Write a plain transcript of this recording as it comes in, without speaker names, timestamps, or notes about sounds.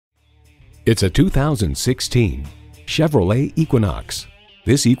It's a 2016 Chevrolet Equinox.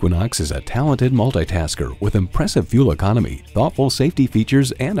 This Equinox is a talented multitasker with impressive fuel economy, thoughtful safety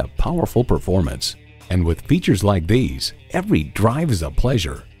features, and a powerful performance. And with features like these, every drive is a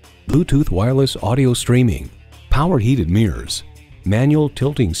pleasure. Bluetooth wireless audio streaming, power heated mirrors, manual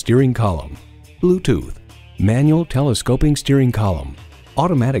tilting steering column, Bluetooth, manual telescoping steering column,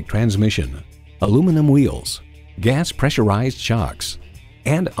 automatic transmission, aluminum wheels, gas pressurized shocks,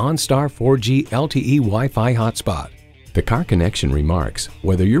 and OnStar 4G LTE Wi-Fi hotspot. The Car Connection remarks,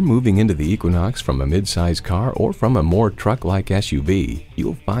 whether you're moving into the Equinox from a mid-size car or from a more truck-like SUV,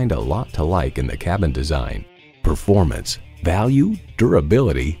 you'll find a lot to like in the cabin design. Performance, value,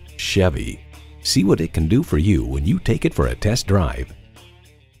 durability, Chevy. See what it can do for you when you take it for a test drive.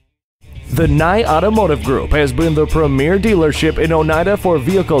 The Nye Automotive Group has been the premier dealership in Oneida for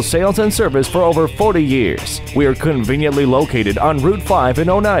vehicle sales and service for over 40 years. We are conveniently located on Route 5 in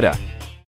Oneida.